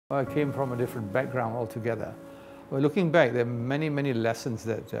I came from a different background altogether. Well, looking back, there are many, many lessons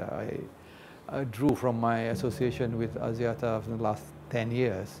that I drew from my association with Axiata for the last 10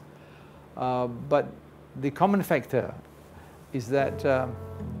 years. But the common factor is that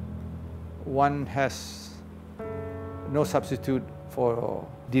one has no substitute for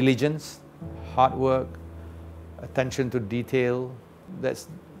diligence, hard work, attention to detail. That's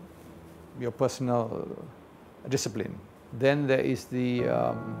your personal discipline. Then there is the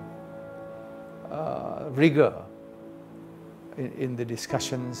rigor in the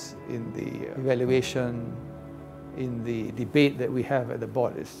discussions, in the evaluation, in the debate that we have at the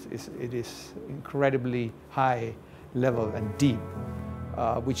board. It is incredibly high level and deep,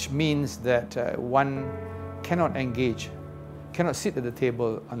 which means that one cannot engage, cannot sit at the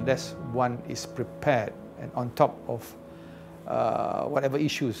table unless one is prepared and on top of whatever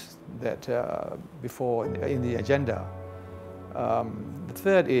issues that before in the agenda. The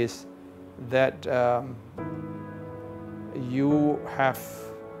third is that you have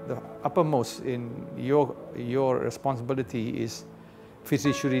the uppermost in your responsibility is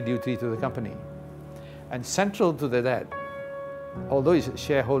fiduciary duty to the company. And central to that, although it's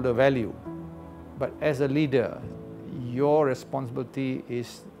shareholder value, but as a leader, your responsibility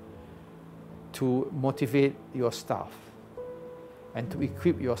is to motivate your staff and to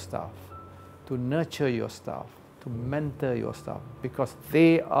equip your staff, to nurture your staff, to mentor your staff, because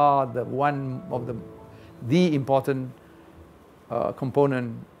they are one of the important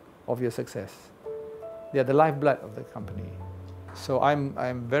component of your success. They are the lifeblood of the company. So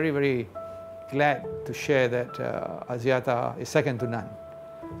I'm very, very glad to share that Axiata is second to none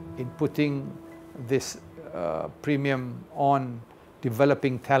in putting this premium on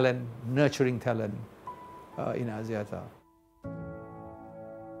developing talent, nurturing talent in Axiata.